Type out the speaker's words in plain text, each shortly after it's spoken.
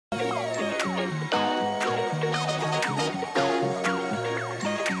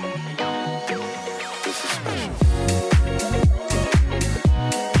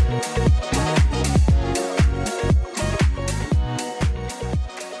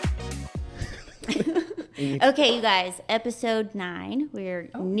Okay, you guys, episode 9.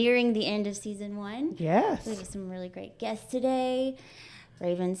 We're nearing the end of season 1. Yes. We have some really great guests today.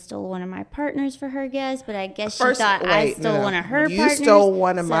 Raven stole one of my partners for her guest, but I guess she thought I stole one of her partners. You stole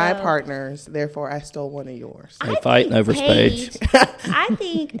one of my partners, therefore I stole one of yours. They're fighting over Paige. I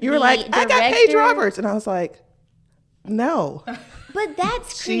think you were like, I got Paige Roberts. And I was like, no. But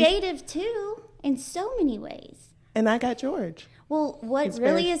that's creative too, in so many ways. And I got George. Well, what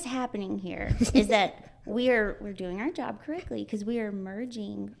really is happening here is that we're doing our job correctly because we are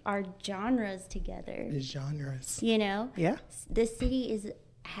merging our genres together. Genres. You know? Yeah. This city is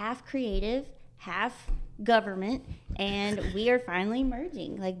half creative, half government, and we are finally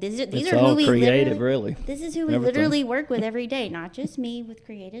merging. Like these are who we creative, really. This is who we literally work with every day. Not just me with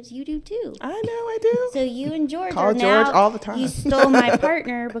creatives. You do too. I know I do. So you and George call George all the time. You stole my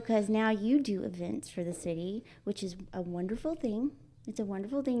partner because now you do events for the city, which is a wonderful thing. It's a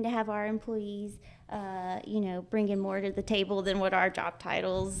wonderful thing to have our employees, bringing more to the table than what our job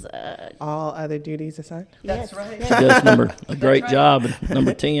titles. All other duties assigned. That's right. Yes, a great job,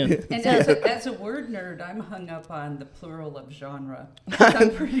 number 10. And as a word nerd, I'm hung up on the plural of genre.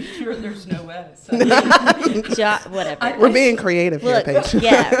 I'm pretty sure there's no S. Whatever. We're being creative here, Paige.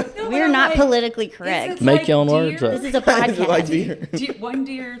 Yeah, we're not politically correct. Make your own words up. This is a podcast. Like deer. 1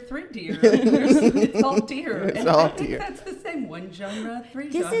 deer, 3 deer. It's all deer. It's and all I think deer. that's the same. 1 genre, 3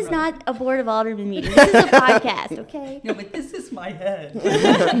 This genre. is not a Board of Aldermen meeting. This is a podcast, okay? No, but this is my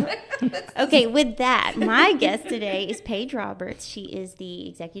head. Okay, with that, my guest today is Paige Roberts. She is the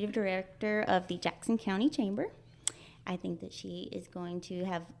executive director of the Jackson County Chamber. I think that she is going to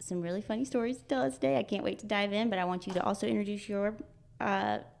have some really funny stories to tell us today. I can't wait to dive in, but I want you to also introduce your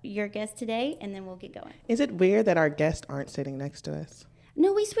guest today, and then we'll get going. Is it weird that our guests aren't sitting next to us?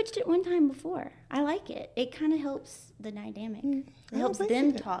 No, we switched it one time before. I like it. It kind of helps the dynamic. It helps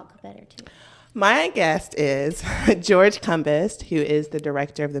them talk better, too. My guest is George Cumbest, who is the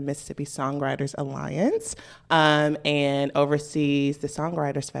director of the Mississippi Songwriters Alliance and oversees the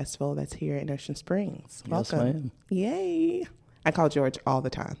Songwriters Festival that's here in Ocean Springs. Yes, Welcome. ma'am. Yay. I call George all the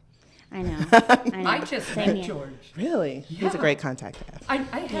time. I know. I just met George. Really? Yeah. He's a great contact to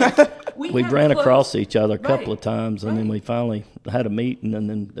have. We ran across each other a couple of times, and then we finally had a meeting, and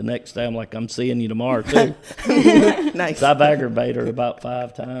then the next day I'm seeing you tomorrow, too. Nice. So I've aggravated her about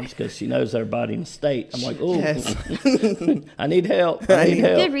 5 times because she knows everybody in the state. I'm like, oh, Yes. I need help. I need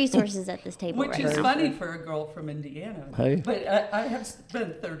help. Good resources at this table, Which right is now. funny for a girl from Indiana. Hey. But I have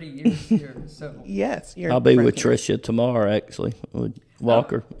spent 30 years here, so. Yes. I'll be with Tricia tomorrow, actually, with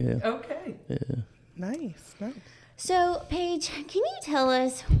Walker. Yeah. Okay. Yeah. Nice. So, Paige, can you tell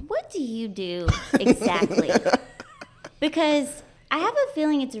us, what do you do exactly? Because I have a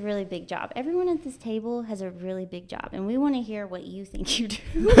feeling it's a really big job. Everyone at this table has a really big job, and we want to hear what you think you do.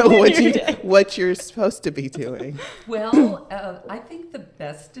 what you're supposed to be doing. Well, I think the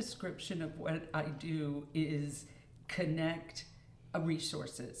best description of what I do is connect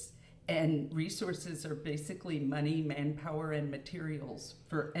resources. And resources are basically money, manpower, and materials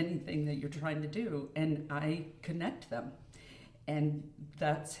for anything that you're trying to do. And I connect them. And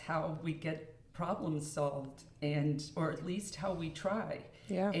that's how we get problems solved, or at least how we try.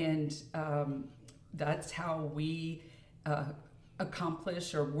 Yeah. And that's how we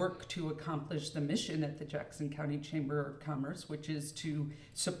accomplish or work to accomplish the mission at the Jackson County Chamber of Commerce, which is to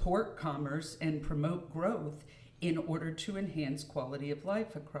support commerce and promote growth in order to enhance quality of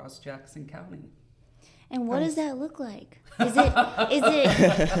life across Jackson County. And what does that look like? Is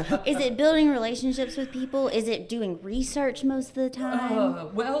it building relationships with people? Is it doing research most of the time?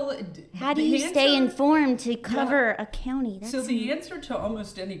 How do you stay informed to cover a county? So the answer to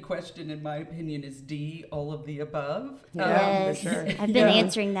almost any question, in my opinion, is D, all of the above. Yes, for sure. I've been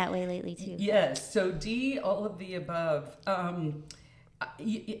answering that way lately too. Yes, so D, all of the above.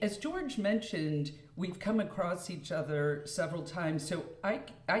 As George mentioned, we've come across each other several times. So I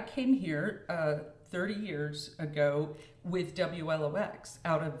came here 30 years ago with WLOX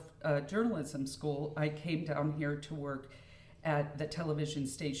out of journalism school. I came down here to work at the television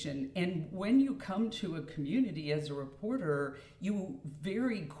station. And when you come to a community as a reporter, you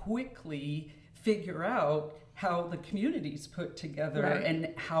very quickly figure out how the community's put together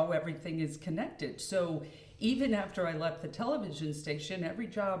and how everything is connected. So even after I left the television station, every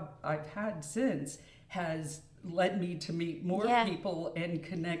job I've had since has led me to meet more people and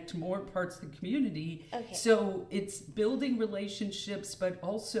connect more parts of the community. Okay. So it's building relationships, but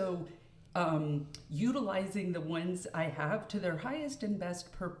also utilizing the ones I have to their highest and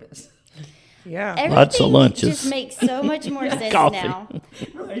best purpose. Yeah. Everything Lots of lunches. just makes so much more sense Coffee. now.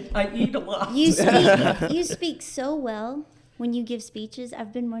 Right, I eat a lot. You speak so well when you give speeches.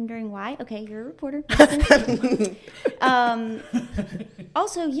 I've been wondering why. Okay, you're a reporter.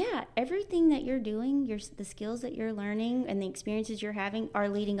 Also, yeah, everything that you're doing, the skills that you're learning and the experiences you're having are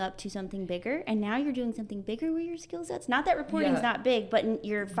leading up to something bigger. And now you're doing something bigger with your skill sets. Not that reporting's not big, but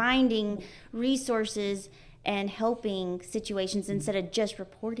you're finding resources and helping situations instead of just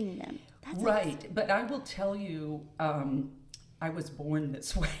reporting them. That's right. But I will tell you, I was born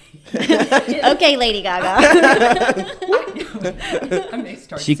this way. Okay, Lady Gaga. I may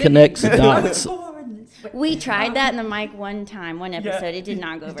start She singing. connects the dots. I was born this way. We tried that in the mic one episode. It did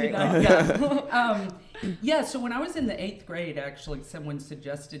not go very well. Yeah, so when I was in the 8th grade, actually, someone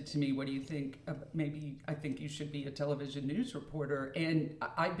suggested to me, what do you think? Maybe I think you should be a television news reporter. And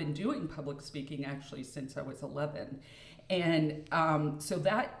I've been doing public speaking, actually, since I was 11. And so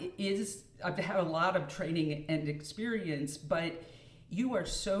that is, I've had a lot of training and experience, but you are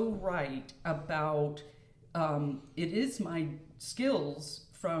so right about it is my skills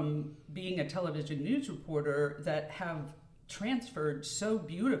from being a television news reporter that have transferred so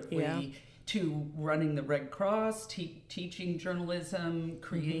beautifully to running the Red Cross, teaching journalism,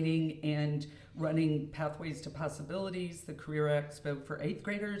 creating and running Pathways to Possibilities, the Career Expo for 8th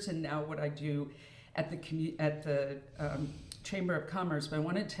graders, and now what I do at the Chamber of Commerce. But I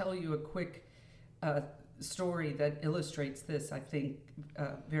want to tell you a quick story that illustrates this, I think,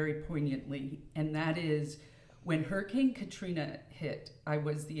 very poignantly, and that is when Hurricane Katrina hit, I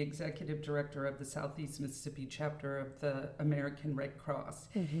was the executive director of the Southeast Mississippi chapter of the American Red Cross.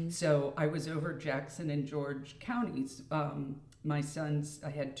 So I was over Jackson and George counties. My sons,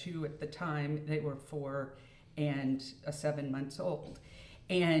 I had 2 at the time. They were 4 and 7 months old.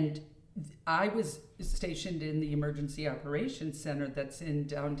 And I was stationed in the Emergency Operations Center that's in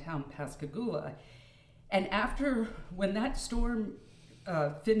downtown Pascagoula. And when that storm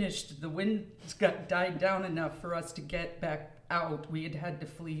finished, the winds died down enough for us to get back out. We had to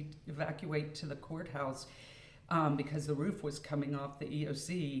evacuate to the courthouse because the roof was coming off the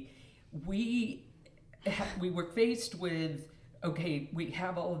EOC. We were faced with, okay, we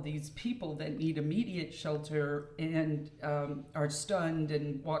have all of these people that need immediate shelter and are stunned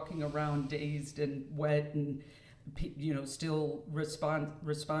and walking around dazed and wet and, still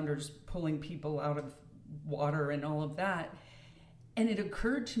responders pulling people out of water and all of that. And it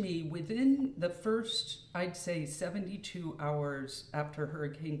occurred to me within the first, I'd say, 72 hours after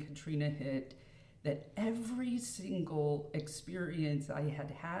Hurricane Katrina hit, that every single experience I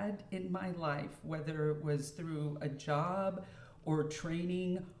had had in my life, whether it was through a job or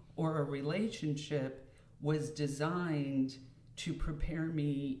training or a relationship, was designed to prepare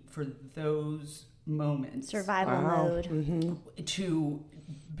me for those moments. Survival mode. To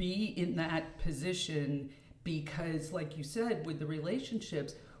be in that position. Because, like you said, with the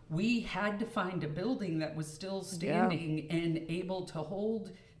relationships, we had to find a building that was still standing and able to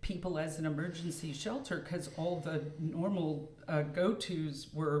hold people as an emergency shelter, because all the normal go-tos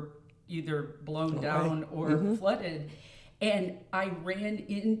were either blown down or flooded. And I ran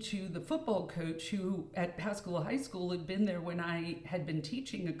into the football coach who at Pascagoula High School had been there when I had been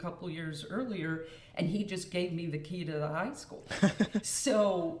teaching a couple years earlier, and he just gave me the key to the high school.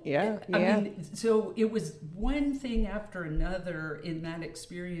 So, I mean, so it was one thing after another in that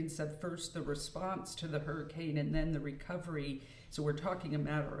experience of first the response to the hurricane and then the recovery. So we're talking a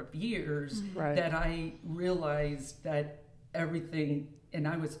matter of years that I realized that everything, and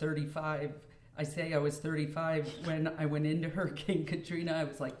I was 35. I say I was 35 when I went into Hurricane Katrina. I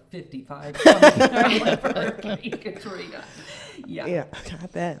was like 55 Hurricane Katrina. Yeah, I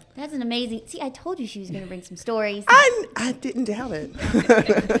bet. That's an amazing. See, I told you she was going to bring some stories. I didn't doubt it.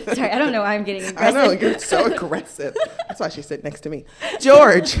 Sorry, I don't know why I'm getting aggressive. I know, you're so aggressive. That's why she's sitting next to me.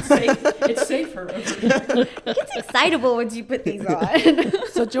 George. It's safer over here. It gets excitable once you put these on.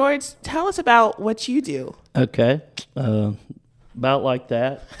 So, George, tell us about what you do. Okay. About like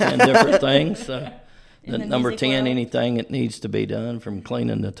that, 10 different things. Number 10, world. anything that needs to be done, from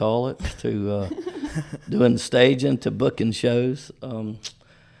cleaning the toilet to doing staging to booking shows.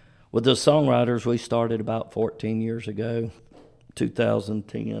 With the songwriters, we started about 14 years ago,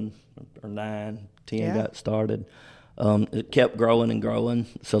 2010 or 10 got started. It kept growing and growing.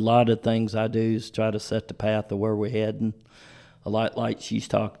 So a lot of things I do is try to set the path of where we're heading. A lot like she's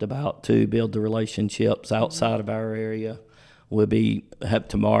talked about, to build the relationships outside of our area.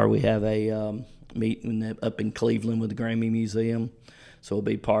 Tomorrow we have a meeting up in Cleveland with the Grammy Museum. So we'll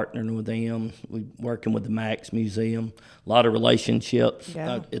be partnering with them. We're working with the Max Museum. A lot of relationships.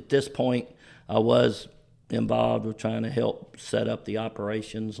 Yeah. At this point, I was involved with trying to help set up the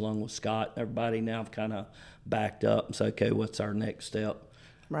operations along with Scott. Everybody now have kind of backed up and said, okay, what's our next step?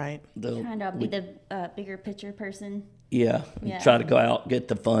 Right. Trying to be the bigger picture person. Yeah, Yeah. try to go out, get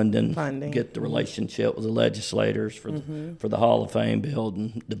the funding. Funding. Get the relationship with the legislators for the Hall of Fame build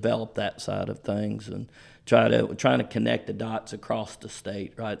and develop that side of things, and trying to connect the dots across the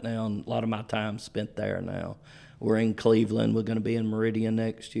state right now. And a lot of my time spent there now. We're in Cleveland. We're going to be in Meridian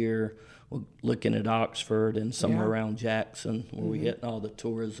next year. We're looking at Oxford and somewhere around Jackson, where we're getting all the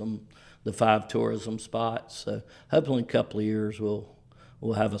tourism, the 5 tourism spots. So hopefully in a couple of years we'll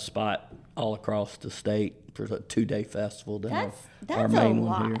have a spot all across the state for a 2-day festival to have That's our a main one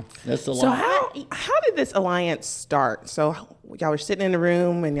lot. here. That's a So lot. how did this alliance start? So y'all were sitting in a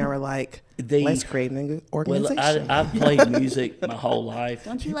room and y'all were like, let's create an organization. Well, I've played music my whole life.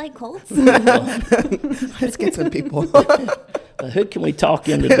 Don't you like Colts? Let's get some people. Who can we talk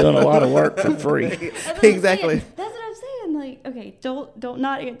into doing a lot of work for free? Exactly. That's what I'm saying. Like, okay, don't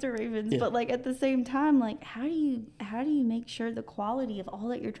not answer Ravens, but like at the same time, like how do you make sure the quality of all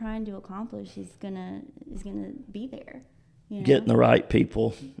that you're trying to accomplish is gonna be there? You know? Getting the right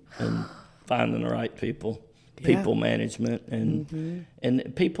people and finding the right people. People management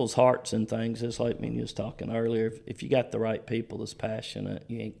and people's hearts and things. It's like me and you was talking earlier. If you got the right people that's passionate,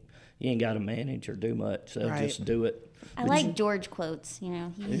 you ain't got to manage or do much. So just do it. I like George quotes. You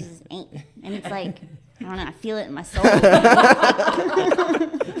know, he uses "ain't," and it's like I don't know. I feel it in my soul. Like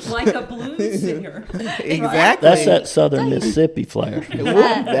a blues singer. Exactly. That's that Southern Mississippi flair.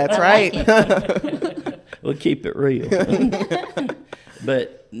 That's right. We'll keep it real.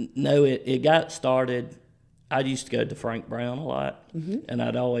 But no, it got started. I used to go to Frank Brown a lot, and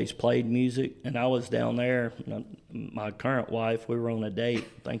I'd always played music. And I was down there. My current wife, we were on a date,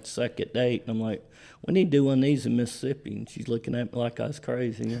 I think the second date, and I'm like, we need to do one of these in Mississippi. And she's looking at me like I was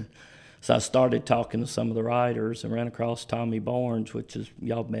crazy. And so I started talking to some of the writers and ran across Tommy Barnes, which is,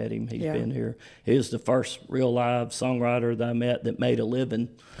 y'all met him. He's been here. He was the first real live songwriter that I met that made a living.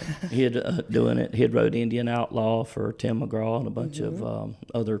 He had doing it. He had wrote Indian Outlaw for Tim McGraw and a bunch of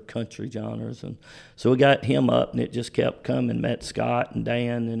other country genres. And so we got him up, and it just kept coming. Met Scott and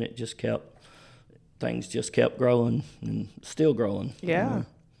Dan, and things just kept growing and still growing. Yeah.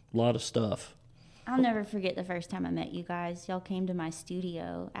 A lot of stuff. I'll never forget the first time I met you guys. Y'all came to my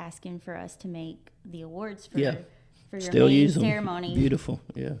studio asking for us to make the awards for your Still main use them. ceremony. Beautiful,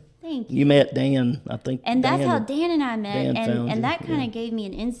 yeah. Thank you. You met Dan, I think. And that's how Dan and I met, Dan found you, and that kind of gave me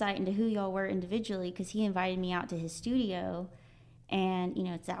an insight into who y'all were individually, because he invited me out to his studio, and you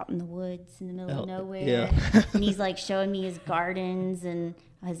know it's out in the woods in the middle of nowhere, yeah. and he's like showing me his gardens and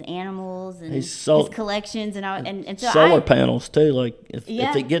his animals and His his collections, and so solar panels too. Like if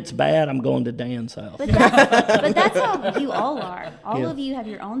Yeah. it gets bad, I'm going to Dan's house. But that's how you all are. All Yeah. of you have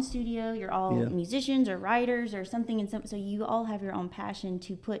your own studio. You're all musicians or writers or something, so you all have your own passion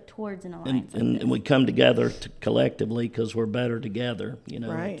to put towards an alliance. And we come together collectively because we're better together. You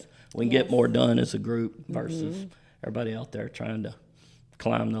know, Right. we can get more done as a group versus everybody out there trying to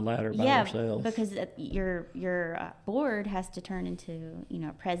climb the ladder by themselves. Because your board has to turn into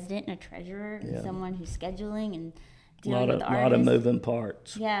a president and a treasurer and someone who's scheduling and dealing with the artists. lot of moving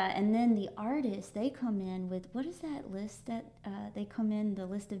parts. Yeah, and then the artists, they come in with, what is that list that they come in, the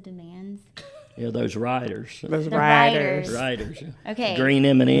list of demands? Yeah, those riders. Those The riders. Riders. Okay. Green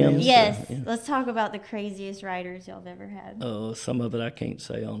M&Ms. Yes, let's talk about the craziest riders y'all have ever had. Oh, some of it I can't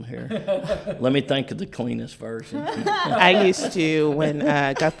say on here. Let me think of the cleanest version. I used to, when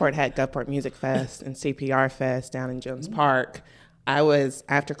Gulfport had Gulfport Music Fest and CPR Fest down in Jones Park, I was,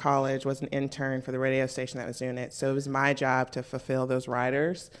 after college, was an intern for the radio station that was doing it. So it was my job to fulfill those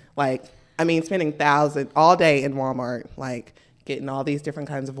riders. Like, I mean, spending thousands all day in Walmart, like getting all these different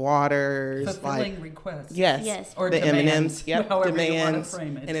kinds of waters. Fulfilling like, requests. Yes. Or the demands, M&Ms. Yep, however you wanna demands.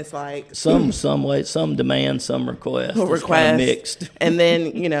 frame it. And it's like, Some demand, some request. It's kind of mixed. And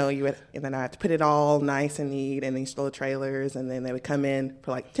then, and then I have to put it all nice and neat in these little trailers. And then they would come in for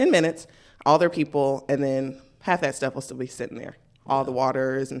like 10 minutes, all their people, and then half that stuff will still be sitting there. All the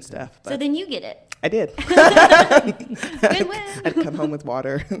waters and stuff. So then you get it. I did. Good win. I'd come home with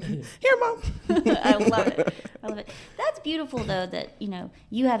water. Here, Mom. I love it. That's beautiful, though, that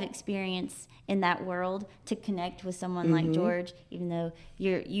you have experience in that world to connect with someone like George, even though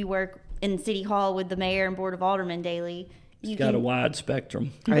you work in City Hall with the mayor and board of aldermen daily. It's got a wide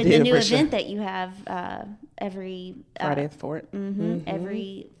spectrum. With the new event that you have every Friday at the Fort.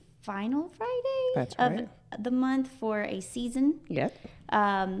 Every final Friday That's of right. the month for a season. Yep.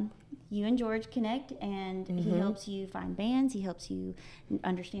 You and George connect, and he helps you find bands. He helps you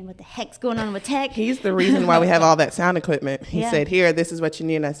understand what the heck's going on with tech. He's the reason why we have all that sound equipment. He Yeah. said, here, this is what you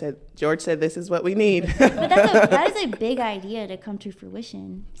need. And I said, George said, this is what we need. But that is a big idea to come to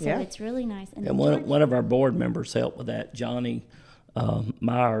fruition. So Yeah. it's really nice. And one of our board members helped with that, Johnny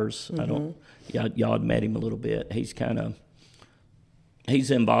Myers. I don't. Y'all had met him a little bit.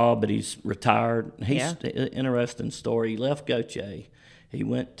 He's involved, but he's retired. He's an interesting story. He left Gautier. He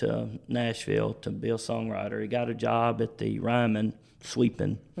went to Nashville to be a songwriter. He got a job at the Ryman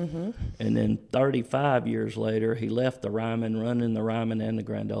sweeping. And then 35 years later, he left the Ryman, running the Ryman and the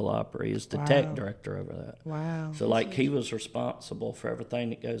Grand Ole Opry. He's the tech director over that. Wow. So, he was responsible for everything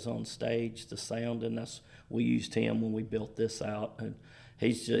that goes on stage, the sound, and we used him when we built this out. And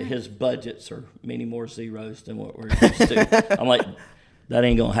his budgets are many more zeros than what we're used to. I'm like, that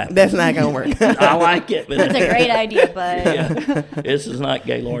ain't gonna happen. That's not gonna work. I like it, but That's a great idea, but this is not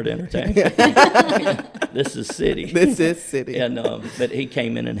Gaylord Entertainment. This is city. This is city. And but he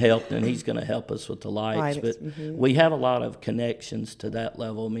came in and helped, and he's going to help us with the lights. But we have a lot of connections to that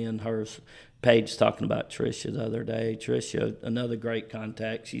level. Me and hers. Paige talking about Tricia the other day. Tricia, another great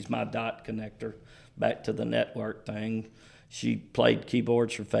contact. She's my dot connector back to the network thing. She played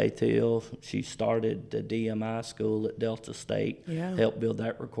keyboards for Faith Hill. She started the DMI school at Delta State, helped build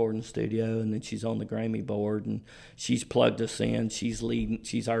that recording studio, and then she's on the Grammy board, and she's plugged us in. She's leading.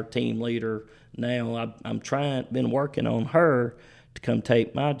 She's our team leader now. Been working on her to come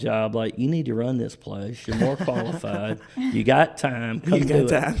take my job. Like, you need to run this place. You're more qualified. You got time. Come do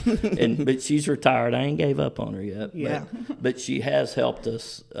it. But she's retired. I ain't gave up on her yet. Yeah. But she has helped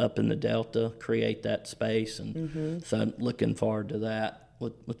us up in the Delta create that space, and so I'm looking forward to that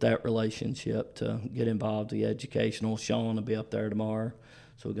with that relationship to get involved in the educational. Sean will be up there tomorrow.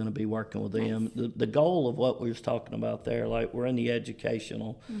 So we're going to be working with them. The goal of what we was talking about there, we're in the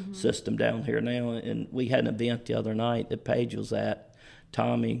educational system down here now, and we had an event the other night that Paige was at.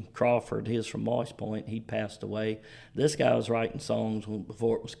 Tommy Crawford, he's from Moss Point. He passed away. This guy was writing songs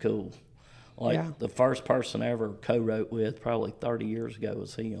before it was cool. The first person I ever co-wrote with probably 30 years ago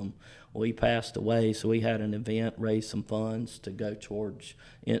was him. Well, he passed away, so we had an event, raise some funds to go towards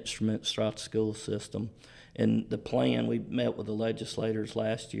instruments throughout the school system. And the plan, we met with the legislators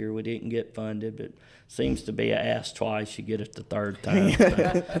last year. We didn't get funded, but seems to be asked twice, you get it the third time.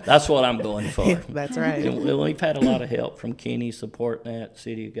 That's what I'm going for. That's right. And we've had a lot of help from Kenny supporting that,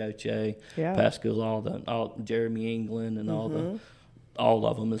 City of Gautier, Pascal, all Jeremy England, and all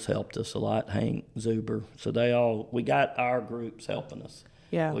of them has helped us a lot. Hank Zuber, so we got our groups helping us.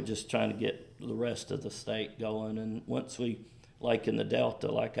 Yeah, we're just trying to get the rest of the state going, and once we. Like in the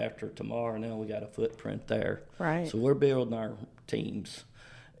Delta, after tomorrow, now we got a footprint there. Right. So we're building our teams.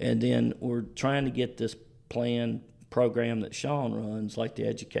 And then we're trying to get this planned program that Sean runs, like the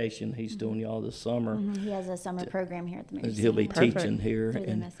education he's doing y'all this summer. He has a summer program here at the museum. He'll be teaching here. Through the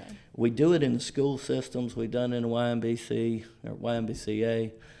And MSA. we do it in the school systems. We've done it in the YMBC or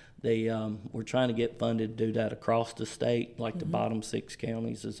YMBCA. We're trying to get funded to do that across the state, the bottom 6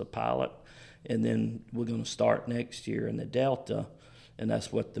 counties as a pilot. And then we're going to start next year in the Delta, and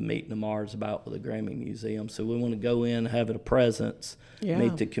that's what the Meeting Tomorrow is about with the Grammy Museum. So we want to go in, have it a presence,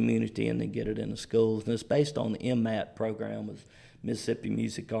 meet the community, and then get it in the schools. And it's based on the MMAT program with Mississippi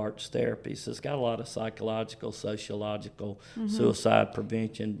Music Arts Therapy. So it's got a lot of psychological, sociological, suicide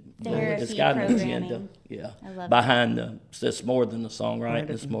prevention. Therapy it's got an programming. agenda, I love behind it's more than the songwriting.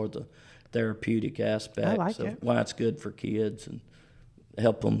 It's more the therapeutic aspects of why it's good for kids and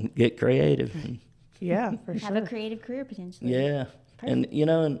help them get creative. Yeah, for sure. Have a creative career potentially. Yeah. Perfect. And,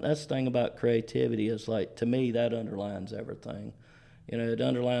 and that's the thing about creativity is, to me, that underlines everything. It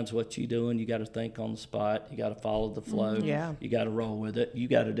underlines what you're doing. You got to think on the spot. You got to follow the flow. Yeah. You got to roll with it. You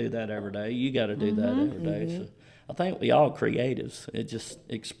got to do that every day. You got to do that every day. So I think we all creatives. It just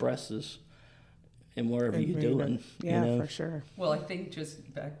expresses in wherever you're doing. Yeah, for sure. Well, I think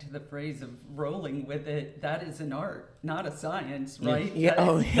just back to the phrase of rolling with it, that is an art, not a science, right?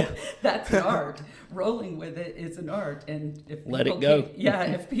 Yeah. That's an art. Rolling with it is an art, and if let it go.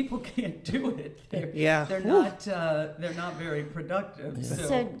 If people can't do it, they're not very productive. Yeah.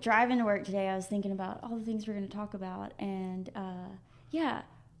 So driving to work today, I was thinking about all the things we're going to talk about, and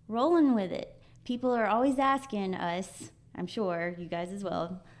rolling with it. People are always asking us, I'm sure you guys as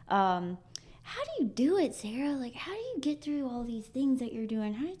well, how do you do it, Sarah? How do you get through all these things that you're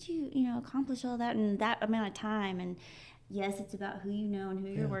doing? How did you, accomplish all that in that amount of time? And yes, it's about who you know and who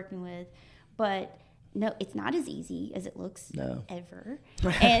you're working with, but no, it's not as easy as it looks ever.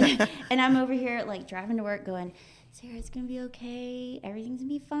 And I'm over here driving to work going, Sarah, it's going to be okay. Everything's going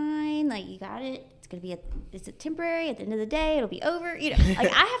to be fine. You got it. It's a temporary. At the end of the day, it'll be over.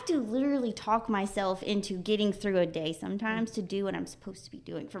 I have to literally talk myself into getting through a day sometimes to do what I'm supposed to be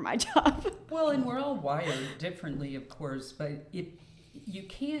doing for my job. Well, and we're all wired differently, of course, but if you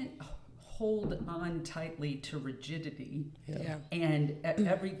can't hold on tightly to rigidity Yeah. and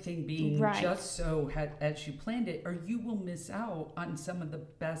everything being Right. just so as you planned it, or you will miss out on some of the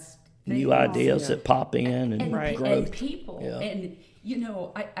best things. New ideas Yeah. that pop in and Right. growth. And people. Yeah. And,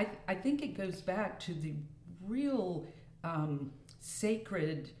 I think it goes back to the real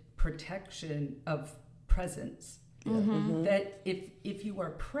sacred protection of presence. That if you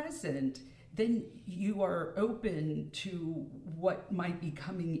are present, then you are open to what might be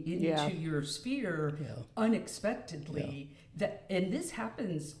coming into Yeah. your sphere unexpectedly. And this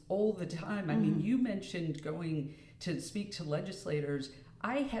happens all the time. I mean, you mentioned going to speak to legislators.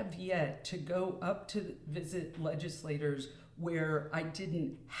 I have yet to go up to visit legislators where I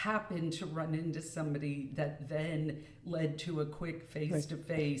didn't happen to run into somebody that then led to a quick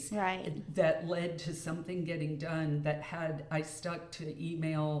face-to-face, Right. that led to something getting done that had I stuck to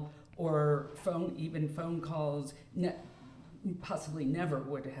email or phone calls, possibly never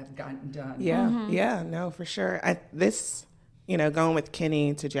would have gotten done. Yeah, yeah, no, for sure. Going with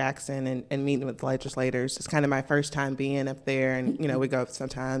Kenny to Jackson and meeting with legislators, it's kind of my first time being up there. And, we go up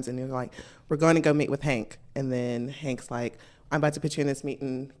sometimes and you're like, we're going to go meet with Hank. And then Hank's like, I'm about to put you in this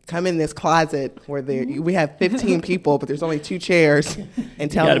meeting. Come in this closet where we have 15 people, but there's only 2 chairs,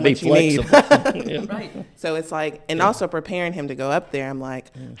 and tell them what you need. Yeah. Right. So it's like, and also preparing him to go up there. I'm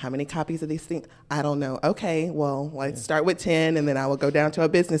like, how many copies of these things? I don't know. Okay, well, let's start with 10, and then I will go down to a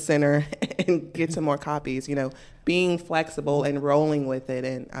business center and get some more copies. Being flexible and rolling with it,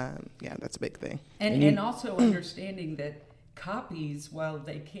 and that's a big thing. And also understanding that copies, while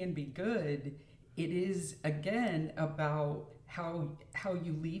they can be good, it is again about how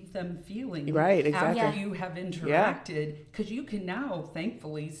you leave them feeling Right, exactly. after you have interacted, because you can now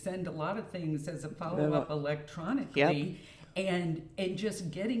thankfully send a lot of things as a follow-up electronically. And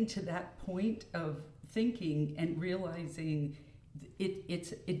just getting to that point of thinking and realizing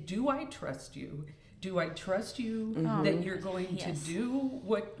do I trust you? Do I trust you that you're going to do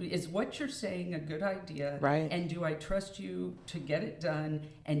what you're saying a good idea? Right. And do I trust you to get it done?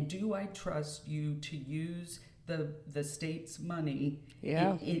 And do I trust you to use the state's money?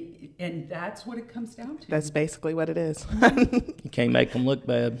 Yeah. And that's what it comes down to. That's basically what it is. You can't make them look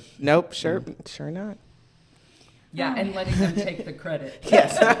bad. Nope, sure not. Yeah, and letting them take the credit.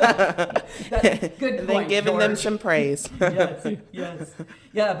 Yes. That's good And point, then giving them George. some praise. Yes.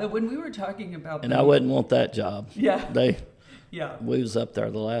 Yeah, but when we were talking about And I wouldn't want that job. Yeah. We was up there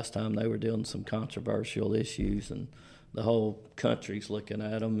the last time. They were doing some controversial issues, and the whole country's looking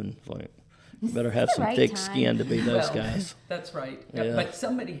at them, and like, you better have some right thick time. skin to be those Well, guys. That's right. Yeah. But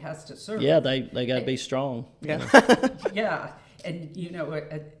somebody has to serve. Yeah, they got to be strong. Yeah. Yeah, and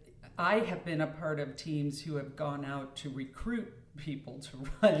I have been a part of teams who have gone out to recruit people to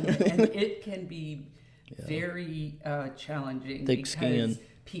run, and it can be very challenging Thick because skin.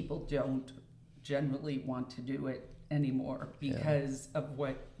 people don't generally want to do it anymore because of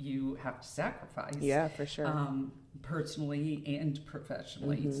what you have to sacrifice. Yeah, for sure. Personally and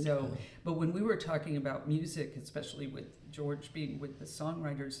professionally. So, but when we were talking about music, especially with George being with the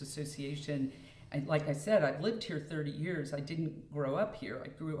Songwriters Association, and like I said, I've lived here 30 years. I didn't grow up here. I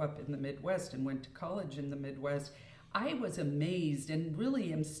grew up in the Midwest and went to college in the Midwest. I was amazed, and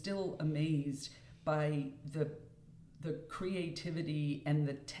really am still amazed by the creativity and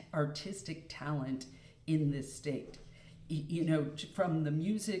the artistic talent in this state. From the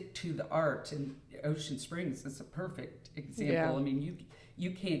music to the art, and Ocean Springs is a perfect example. Yeah. I mean,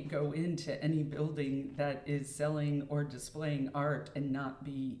 you can't go into any building that is selling or displaying art and not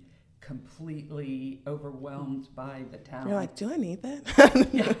be completely overwhelmed by the talent. You're like, do I need that?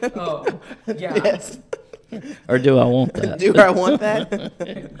 Yeah. Oh, yeah. Yes. Or do I want that? Do I want that?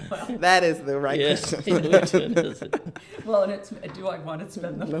 Well, That is the right Yeah. question. Which one is it? well, and it's, do I want to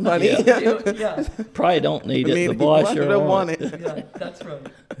spend the The money? money. Yeah. Probably don't need I it, mean, but boy, I you sure don't want want it. it. Yeah, that's right.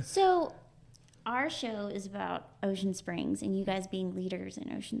 So, our show is about Ocean Springs and you guys being leaders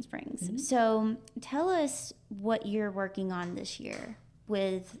in Ocean Springs. So, tell us what you're working on this year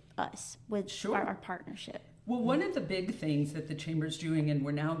with us, with Sure. our partnership. Well, one of the big things that the Chamber's doing, and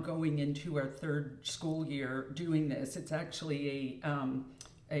we're now going into our 3rd school year doing this, it's actually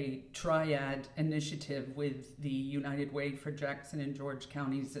a triad initiative with the United Way for Jackson and George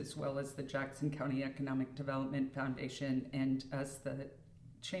counties, as well as the Jackson County Economic Development Foundation and us, the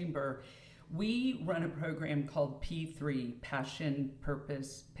Chamber. We run a program called P3, Passion,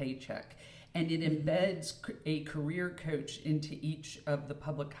 Purpose, Paycheck. And it embeds a career coach into each of the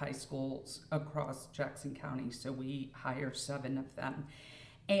public high schools across Jackson County. So we hire 7 of them.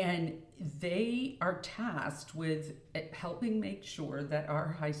 And they are tasked with helping make sure that our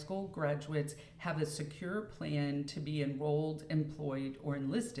high school graduates have a secure plan to be enrolled, employed, or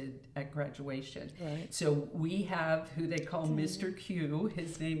enlisted at graduation. Right. So we have who they call Mr. Q.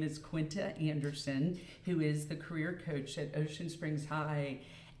 His name is Quinta Anderson, who is the career coach at Ocean Springs High.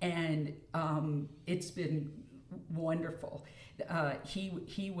 And it's been wonderful.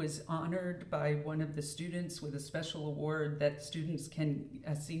 He was honored by one of the students with a special award that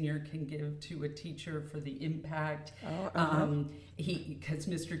a senior can give to a teacher for the impact. Because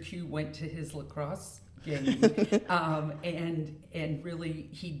Mr. Q went to his lacrosse game, and really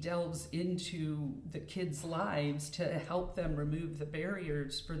he delves into the kids' lives to help them remove the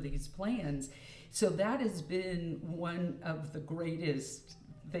barriers for these plans. So that has been one of the greatest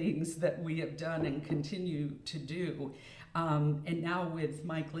things that we have done and continue to do. And now with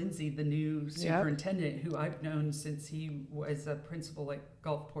Mike Lindsay, the new superintendent, who I've known since he was a principal at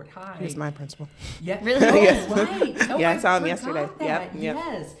Gulfport High. He's my principal. Yeah, really? Right. Oh, I saw him yesterday. That. Yep.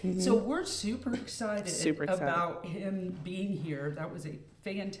 Yes. Mm-hmm. So we're super excited about him being here. That was a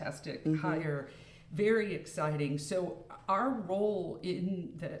fantastic hire. Very exciting. So our role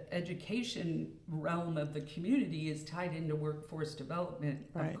in the education realm of the community is tied into workforce development,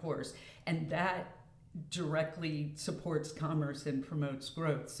 of course, and that directly supports commerce and promotes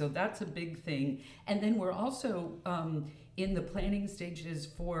growth. So that's a big thing. And then we're also in the planning stages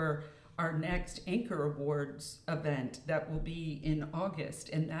for our next Anchor Awards event that will be in August.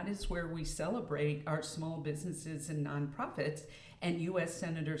 And that is where we celebrate our small businesses and nonprofits. And U.S.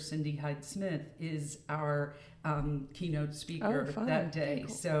 Senator Cindy Hyde-Smith is our keynote speaker that day.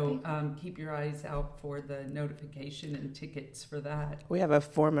 Cool. So keep your eyes out for the notification and tickets for that. We have a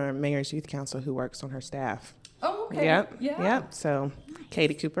former Mayor's Youth Council who works on her staff. Oh, okay. Yep. So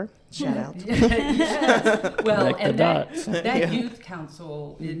Katie Cooper, shout out. Yes. Well, and that Yeah. youth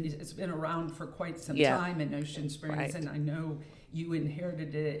council has been around for quite some time in Ocean Springs, and I know you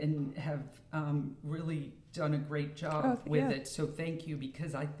inherited it and have really done a great job with it. So thank you,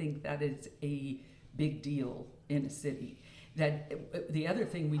 because I think that is a big deal in a city. That the other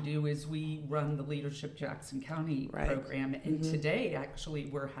thing we do is we run the Leadership Jackson County program, and today actually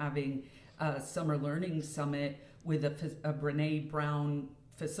we're having a summer learning summit with a Brene Brown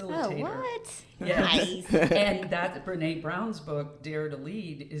facilitator. Oh, what? Yes. Nice. And that Brene Brown's book, Dare to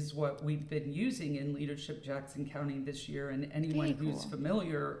Lead, is what we've been using in Leadership Jackson County this year. And anyone who's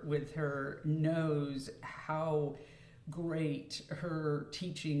familiar with her knows how great her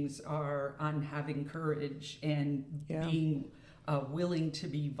teachings are on having courage and being willing to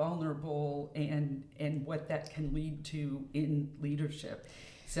be vulnerable, and what that can lead to in leadership.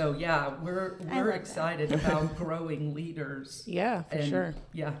 So we're excited about growing leaders. Yeah, for sure.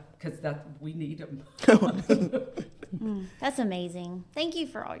 Yeah, because we need them. That's amazing. Thank you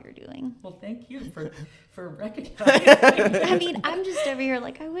for all you're doing. Well, thank you for recognizing. I mean, I'm just over here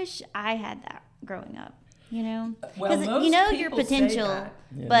like, I wish I had that growing up. You know, well, you know your potential, say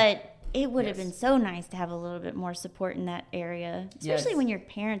that. but it would have been so nice to have a little bit more support in that area, especially when your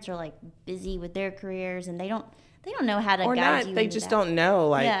parents are like busy with their careers and they don't know how to guide you. They just don't know.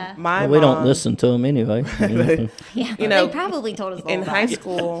 Like my we mom, don't listen to them anyway. You know, they probably told us in high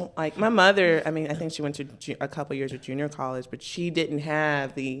school. Like my mother, I mean, I think she went to a couple years of junior college, but she didn't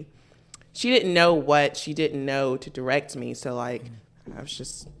know what she didn't know to direct me. So like, I was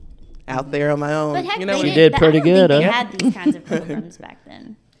just out there on my own. But heck, you did pretty good. They had these kinds of programs back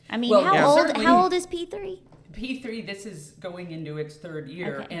then. I mean, how old is P3? P3, this is going into its third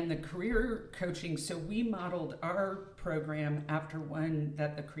year, and the career coaching. So we modeled our program after one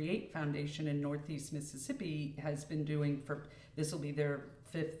that the Create Foundation in Northeast Mississippi has been doing this will be their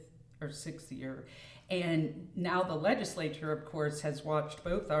 5th or 6th year. And now the legislature, of course, has watched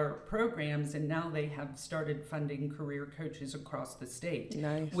both our programs, and now they have started funding career coaches across the state,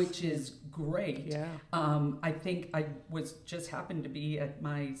 which is great. Yeah. I think I happened to be at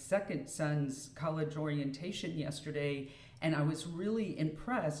my second son's college orientation yesterday, and I was really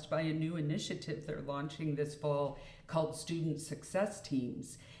impressed by a new initiative they're launching this fall called Student Success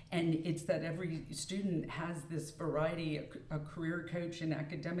Teams. And it's that every student has this variety, a career coach, an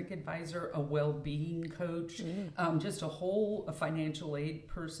academic advisor, a well-being coach, just a financial aid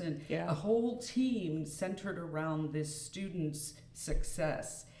person, a whole team centered around this student's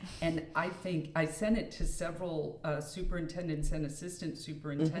success. And I think I sent it to several superintendents and assistant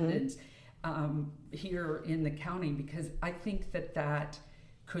superintendents here in the county, because I think that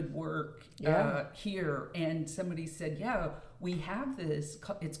could work here. And somebody said, we have this,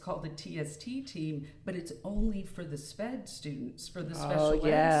 it's called a TST team, but it's only for the SPED students, for the special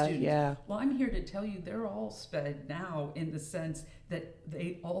ed students. Yeah. Well, I'm here to tell you they're all SPED now, in the sense that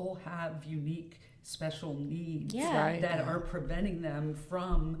they all have unique special needs that are preventing them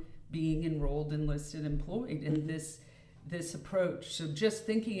from being enrolled, enlisted, employed in this approach. So just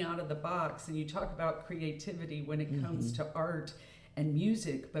thinking out of the box, and you talk about creativity when it comes to art and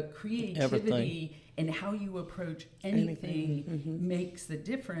music, but creativity and how you approach anything makes the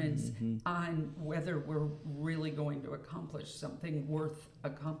difference on whether we're really going to accomplish something worth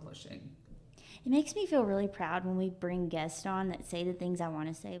accomplishing. It makes me feel really proud when we bring guests on that say the things I want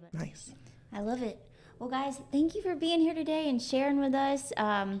to say. But Nice. I love it. Well, guys, thank you for being here today and sharing with us.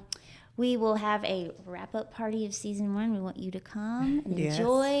 We will have a wrap-up party of season 1. We want you to come and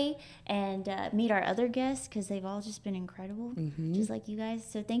enjoy and meet our other guests, because they've all just been incredible, just like you guys.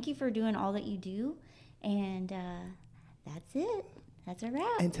 So thank you for doing all that you do. And that's it. That's a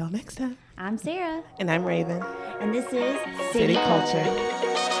wrap. Until next time. I'm Sarah. And I'm Raven. And this is City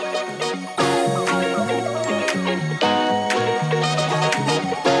Culture.